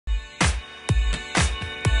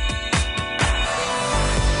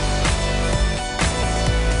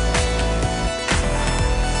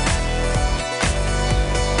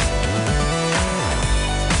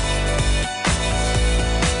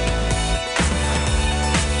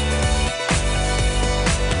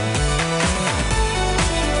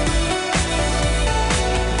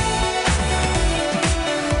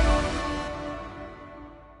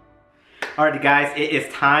Alrighty guys, it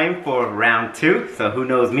is time for round 2, so who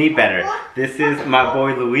knows me better? This is my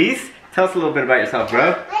boy Luis. Tell us a little bit about yourself,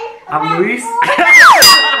 bro. I'm Luis. He's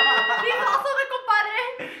also the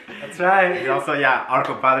compadre. That's right. He's also, our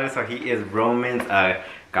compadre, so he is Roman's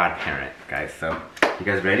godparent, guys. So, you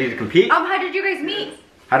guys ready to compete? How did you guys meet?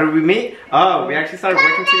 How did we meet? Oh, we actually started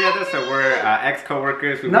working together, so we're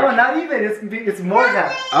ex-co-workers. No, not even. It's more than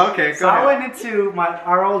that. Okay, so I went into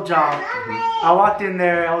our old job. I walked in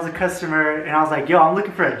there, I was a customer, and I was like, yo, I'm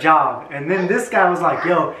looking for a job. And then this guy was like,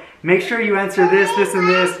 yo, make sure you answer this, this, and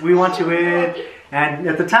this. We want you in. And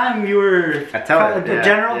at the time, you were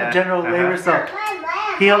general labor, so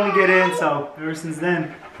he helped me get in. So ever since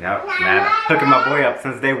then. Yep, man, hooking my boy up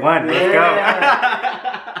since day one. Let's go.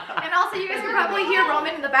 And also, you guys can probably hear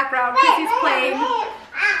Roman in the background because he's playing.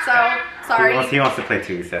 So, sorry. He wants to play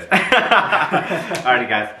too, he says. Alrighty,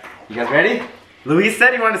 guys. You guys ready? Luis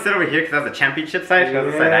said he wanted to sit over here because that's a championship side.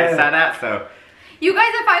 That's the side I sat at, so. You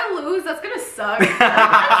guys, if I lose, that's gonna suck. That's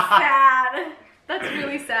sad. That's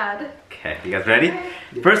really sad. Okay, you guys ready?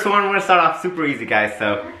 First one, we're gonna start off super easy, guys,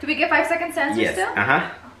 so. Do we get 5 seconds to answer still?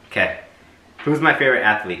 Okay. Who's my favorite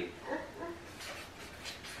athlete?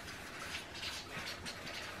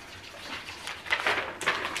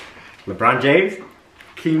 LeBron James?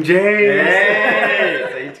 King James. Hey!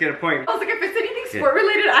 So you each get a point. I was like, if it's anything sport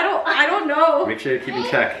related, I don't know. Make sure you keep in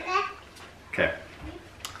check. Okay.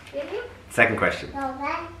 Second question.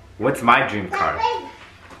 What's my dream car?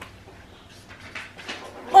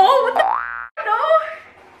 Oh, what the no?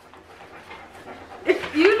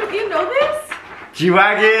 If you know this?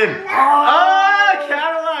 G-Wagon! Oh,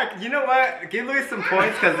 Cadillac! You know what? Give Luis some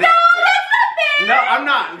points because No, that's not fair! No, I'm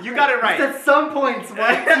not. You got it right. At some points. 1, 2,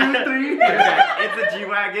 3. It's a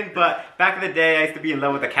G-Wagon, but back in the day, I used to be in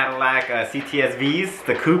love with the Cadillac CTSVs,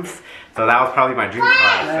 the coupes. So that was probably my dream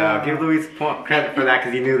car. So give Luis credit for that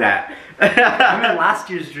because he knew that. I meant last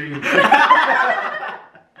year's dream.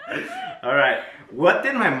 Alright. What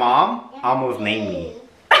did my mom almost name me?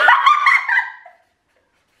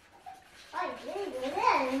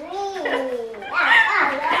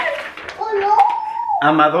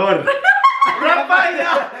 Amador.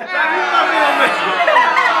 Rafael.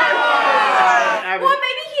 Well,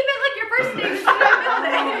 maybe he meant like your first name instead of middle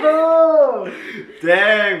name. Bro.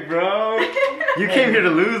 Dang, bro. You came here to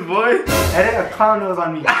lose, boy. Edit a clown nose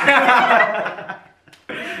on me.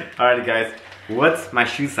 Alrighty, guys. What's my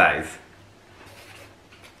shoe size?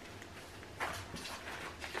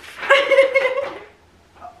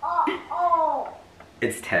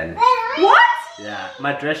 It's 10. What? Yeah.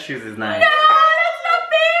 My dress shoes is 9. No, that's not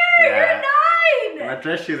fair. Yeah. You're 9. My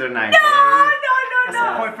dress shoes are 9. No. That's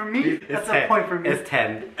a point for me. That's a point for me. It's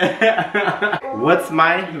 10. What's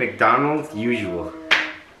my McDonald's usual?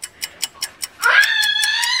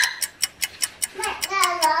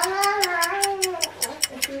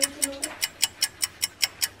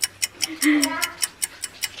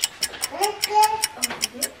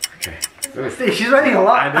 Okay. She's writing a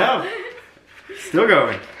lot. I know. Still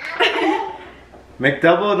going.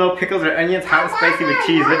 McDouble, no pickles or onions, hot and spicy with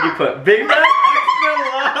cheese. What'd you put? Big Mac,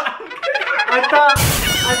 extra long.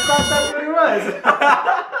 I thought that's what it was.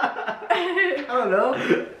 I don't know.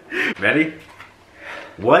 Ready?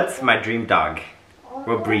 What's my dream dog?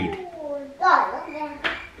 What breed?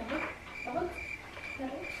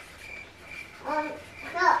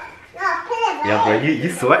 Yeah, bro, you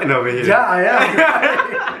sweating over here. Yeah, I am.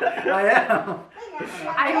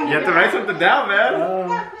 I am. You have to write something down, man.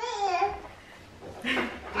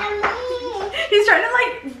 He's trying to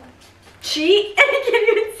like cheat and he can't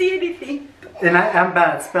even see anything. And I am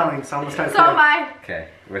bad at spelling, so I'm gonna start. So am I. Okay,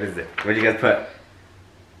 what is it? What did you guys put?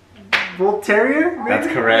 Bull Terrier? Maybe? That's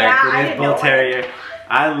correct. Yeah, it is Bull Terrier.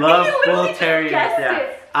 I love Bull Terriers.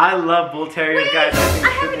 Yeah. I love Bull Terriers, Wait, guys. I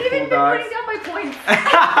haven't even been putting down my points.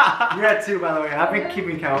 You're at 2, by the way. I've been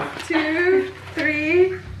keeping count. 2,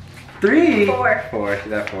 3, 3. 4. 4.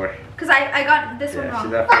 She's at 4. Because I got this one Yeah, wrong.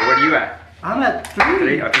 she's at 4. Where are you at? I'm at 3.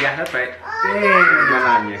 3? Okay, yeah, that's right. Dang. Going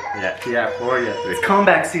on you. Yeah, she's at 4. You're at 3. It's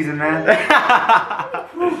comeback season, man.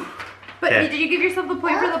 But Okay. did you give yourself the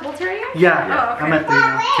point for the Bull Terrier? Yeah, Oh, okay. I'm at 3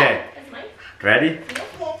 now. Okay, ready?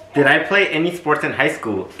 Did I play any sports in high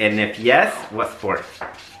school? And if yes, what sport?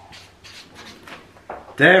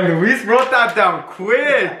 Damn, Luis wrote that down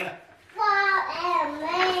quick.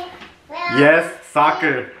 Yes,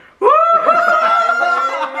 soccer. Woo!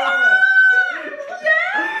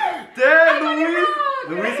 Damn, Luis.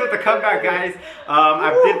 Luis with the comeback, guys.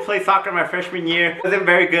 I did play soccer my freshman year. Wasn't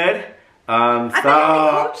very good.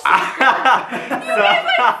 thought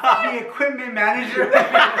The equipment manager.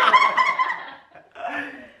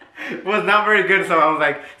 was not very good, so I was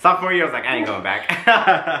like, sophomore year, I was like, I ain't going back. Oh,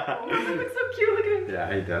 that looks so cute. Look at him.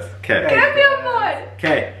 Yeah, he does. Okay. Can't be a fun.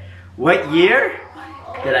 Okay. What year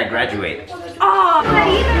did I graduate? Oh, not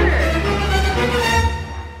either.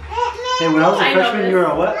 Hey, when I was a I know freshman, this. you were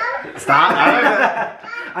a what? Stop.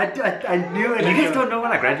 I knew it. You guys don't know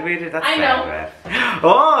when I graduated? That's I sad, know. man.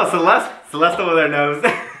 Oh, Celeste over there knows.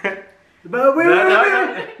 But wait, No, wait,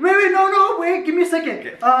 no, wait, no, wait, give me a second.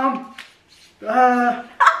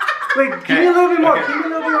 Wait, give me a little bit more. Okay. Give me a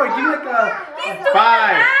little bit more. Give me like a.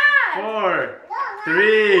 5, 4,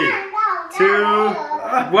 3, 2,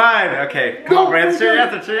 1. Okay, come on, Brandon. Share your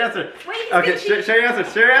answer. Share your answer. Wait, Okay, share your answer.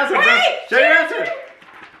 Share your answer. Bro. Share your answer.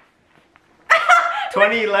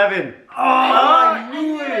 2011. Oh, I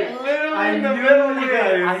knew it. Literally I in the knew middle, it.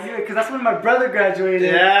 guys. I knew it because that's when my brother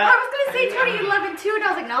graduated. I Yeah. was gonna say 2011 too, and I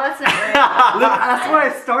was like, no, that's not right. Look, that's what I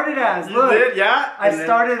started as. You Look, did? Yeah? I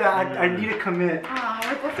started. I need to commit. Oh,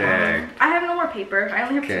 we're both Dang. wrong. I have no more paper. I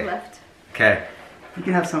only have Okay. 2 left. Okay. You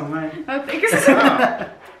can have some of mine. Oh, thank you.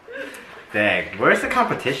 Dang. Where's the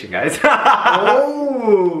competition, guys?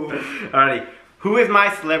 Oh. Alrighty. Who is my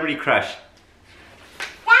celebrity crush?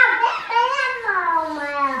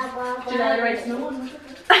 Did I write no one? Me.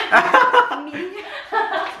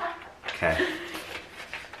 Okay.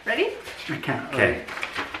 Ready? I can't. Okay.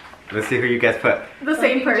 Let's see who you guys put. The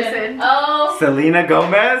same person. Oh. Selena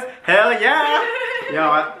Gomez? Hell yeah!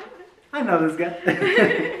 Yo, I know this guy.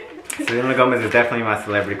 Selena Gomez is definitely my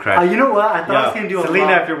celebrity crush. You know what? I thought I was Yo, gonna do a Selena,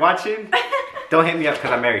 vlog. if you're watching, don't hit me up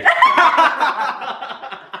because I'm married.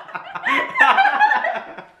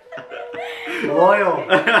 Loyal. All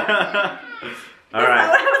right. That's not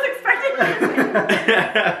what I was expecting.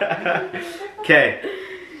 Okay.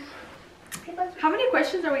 How many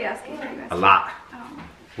questions are we asking? A lot. Oh.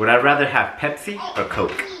 Would I rather have Pepsi or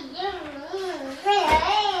Coke?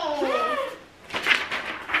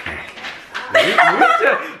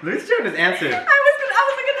 Louis trying to answer. I was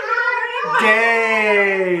looking at the wrong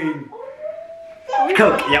Dang.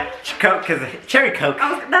 Coke. Yep. Coke, because cherry Coke.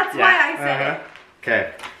 That's why I said Uh-huh.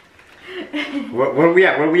 Okay. Where we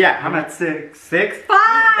at? Where we at? I'm at 6. 6? it. 5.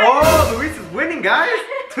 Oh, Luis is winning, guys.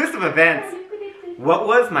 Twist of events. What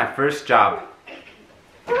was my first job?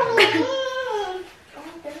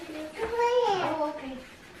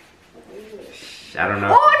 I don't know.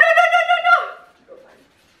 Oh, no.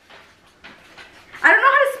 I don't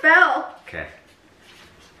know how to spell. Okay.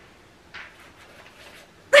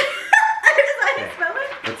 I just had to spell it.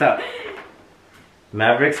 What's up?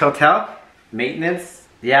 Mavericks Hotel? Maintenance?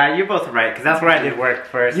 Yeah, you're both right, because that's where I did work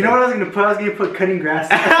first. You know what I was gonna put? I was gonna put cutting grass.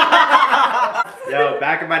 Yo,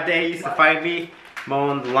 back in my day, you used to find me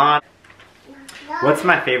mowing the lawn. What's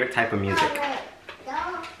my favorite type of music?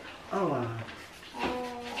 Oh.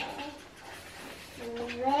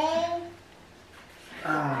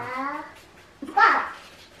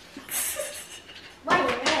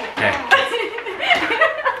 Okay.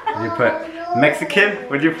 You put Mexican?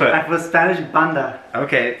 What'd you put? I put Spanish banda.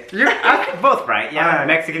 Okay, you're both right. Yeah, Alright.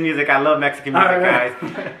 Mexican music. I love Mexican music, Alright.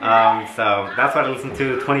 guys. So that's what I listen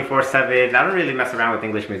to 24/7. I don't really mess around with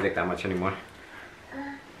English music that much anymore.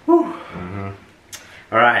 Whew.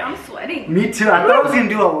 All right. I'm sweating. Me too. I thought I was gonna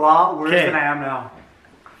do a lot worse Okay. than I am now.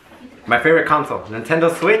 My favorite console: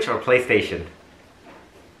 Nintendo Switch or PlayStation?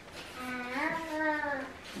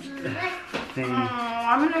 Dang. Oh,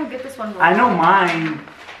 I'm gonna get this one wrong. I know mine.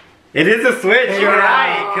 It is a Switch. You're Yeah.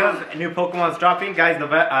 right. Because new Pokemon's dropping, guys.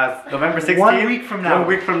 November 16th. 1 week from now. 1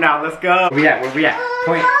 week from now. Let's go. Where we at? Where we at?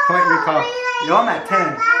 Point recall. Yo, I'm at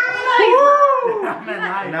 10. Woo! I'm at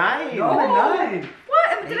 9. 9. Yo, I'm at 9.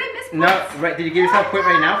 What? Did I miss No, points? right. Did you give yourself a point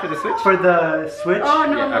right now for the Switch? For the Switch? Oh,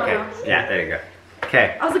 no, Yeah, no, okay. no. Yeah, there you go.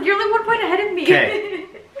 Okay. I was like, you're only 1 point ahead of me. Okay.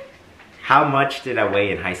 How much did I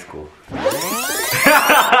weigh in high school?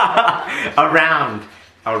 Around.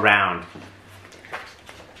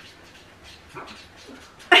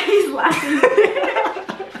 He's laughing.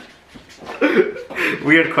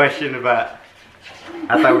 Weird question, but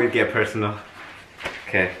I thought we'd get personal.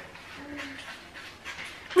 Okay.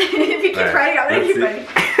 If you keep writing, I'm gonna keep writing.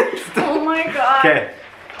 Oh my god. Okay.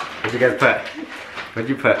 What'd you guys put? What'd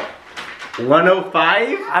you put?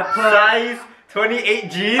 105? I put- size 28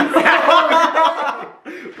 jeans? I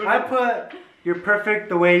put you're perfect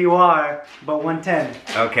the way you are, but 110.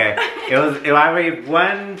 Okay. I weighed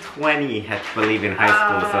 120, I believe, in high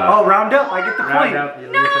school, so. Oh, round up. I get the Round point. up, you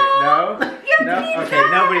lose it. No? You No? need Okay,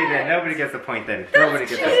 that. nobody then. Nobody gets the point then. Nobody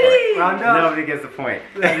gets the point. cheating. Round up. Nobody gets the point.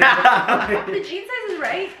 The jean size is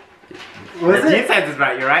right. Was The jean it? size is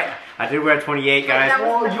right, you're right. I did wear 28, guys. That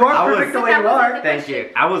Well, was- you are I was- perfect the way you are. Thank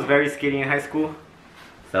you. I was very skinny in high school.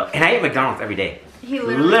 So, and I ate McDonald's every day. He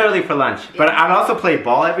Literally for lunch. But I'd also play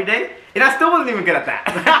ball every day, and I still wasn't even good at that.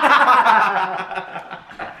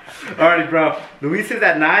 Alrighty, bro. Luis is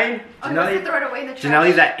at 9. I'm going to throw it away in the trash.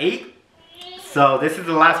 Janelle's at 8. So this is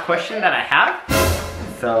the last question that I have.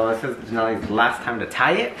 So this is Janelle's last time to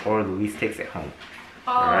tie it, or Luis takes it home.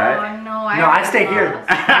 Oh, Alright. no. I stay here.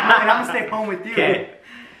 And I'm going to stay home with you. Okay.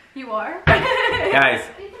 You are? Guys,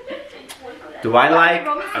 do I like...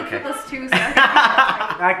 Okay. This too, so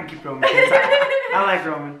I can keep Roman. I like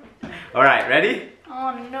Roman. Alright, ready?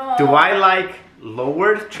 Oh, no. Do I like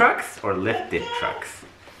lowered trucks or lifted trucks?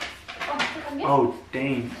 Oh,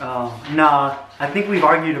 dang. Oh, no. I think we've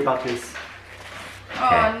argued about this.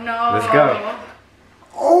 Oh, no. Let's go.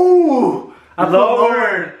 Oh! I put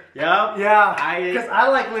Lowered. Yep. Yeah. Because I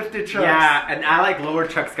like lifted trucks. Yeah, and I like lowered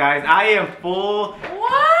trucks, guys. I am full...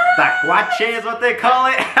 What? Tacuache is what they call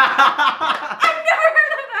it. I've never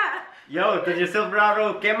heard of that. Yo, does your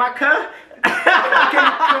Silverado quemaca? I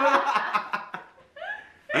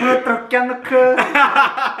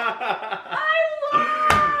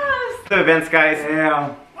lost. The events, guys.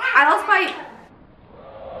 Yeah. I lost by...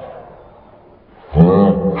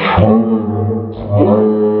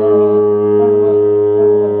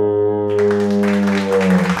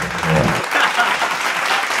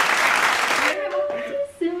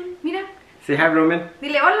 Mira. Say hi, Roman.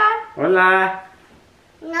 Dile hola. Hola.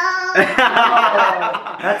 No.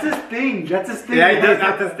 That's his thing. That's his thing. Yeah, he does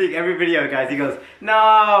not to speak every video, guys. He goes,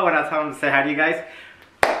 no, when I tell him to say hi to you guys.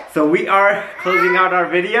 So we are closing out our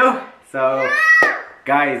video. So,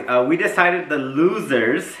 guys, we decided the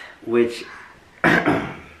losers, which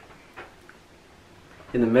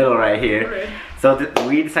in the middle right here. So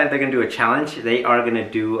we decided they're gonna do a challenge. They are gonna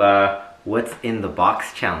do what's in the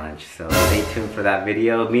box challenge. So stay tuned for that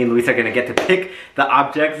video. Me and Luis are gonna get to pick the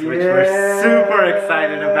objects, which we're super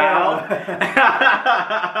excited about.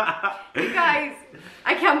 You guys,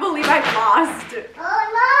 I can't believe I lost. Oh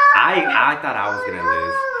no. I thought I was gonna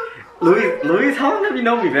lose. Luis, how long have you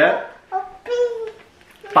known me, man?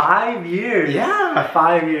 5 years. Yeah.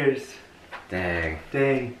 5 years. Dang.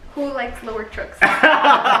 Dang. Who likes lower trucks? Who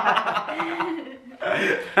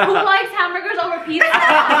likes hamburgers over pizza?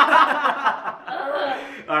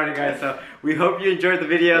 Alright guys, so we hope you enjoyed the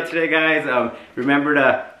video today, guys. Remember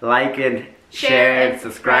to like and share and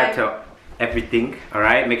subscribe to everything.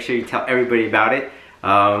 Alright, make sure you tell everybody about it.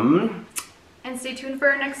 And stay tuned for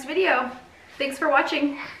our next video. Thanks for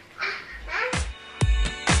watching.